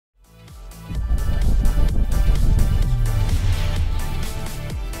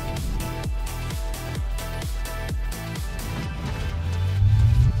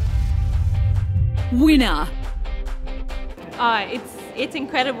winner. It's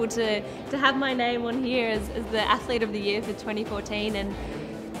incredible to have my name on here as the Athlete of the Year for 2014, and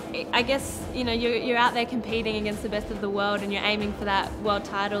I guess you're out there competing against the best of the world and you're aiming for that world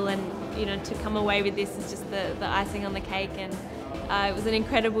title, and to come away with this is just the icing on the cake. And it was an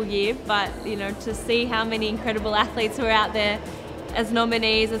incredible year, but to see how many incredible athletes who are out there as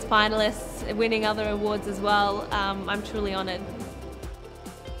nominees, as finalists, winning other awards as well, I'm truly honoured.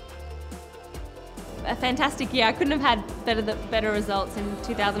 A fantastic year. I couldn't have had better results in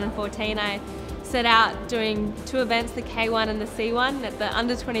 2014. I set out doing 2 events, the K1 and the C1, at the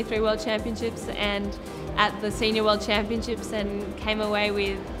Under 23 World Championships and at the Senior World Championships, and came away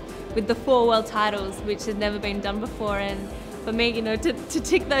with the 4 world titles, which had never been done before. And for me, to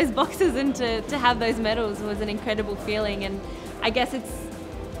tick those boxes and to have those medals was an incredible feeling. And I guess it's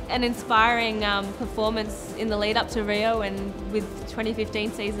an inspiring performance in the lead up to Rio, and with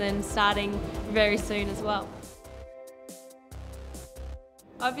 2015 season starting very soon as well.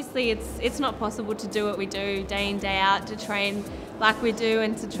 Obviously it's not possible to do what we do day in, day out, to train like we do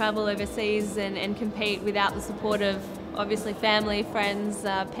and to travel overseas and compete without the support of obviously family, friends,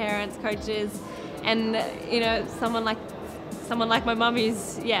 parents, coaches, and someone like my mum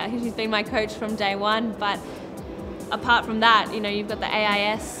who's been my coach from day one. But apart from that, you've got the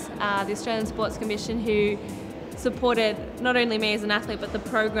AIS, the Australian Sports Commission, who supported not only me as an athlete but the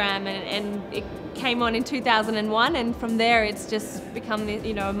program, and it came on in 2001, and from there it's just become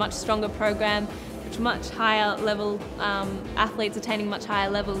a much stronger program, much higher level athletes attaining much higher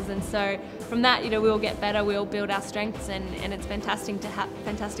levels. And so from that, we all get better, we all build our strengths, and it's fantastic to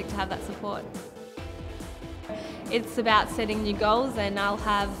have that support. It's about setting new goals, and I'll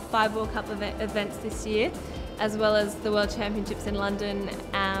have 5 World Cup events this year, as well as the World Championships in London,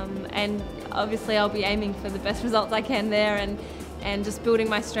 and obviously I'll be aiming for the best results I can there, and just building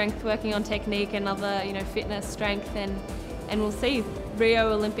my strength, working on technique and other fitness, strength, and we'll see.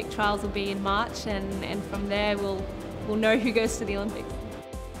 Rio Olympic trials will be in March, and from there we'll know who goes to the Olympics.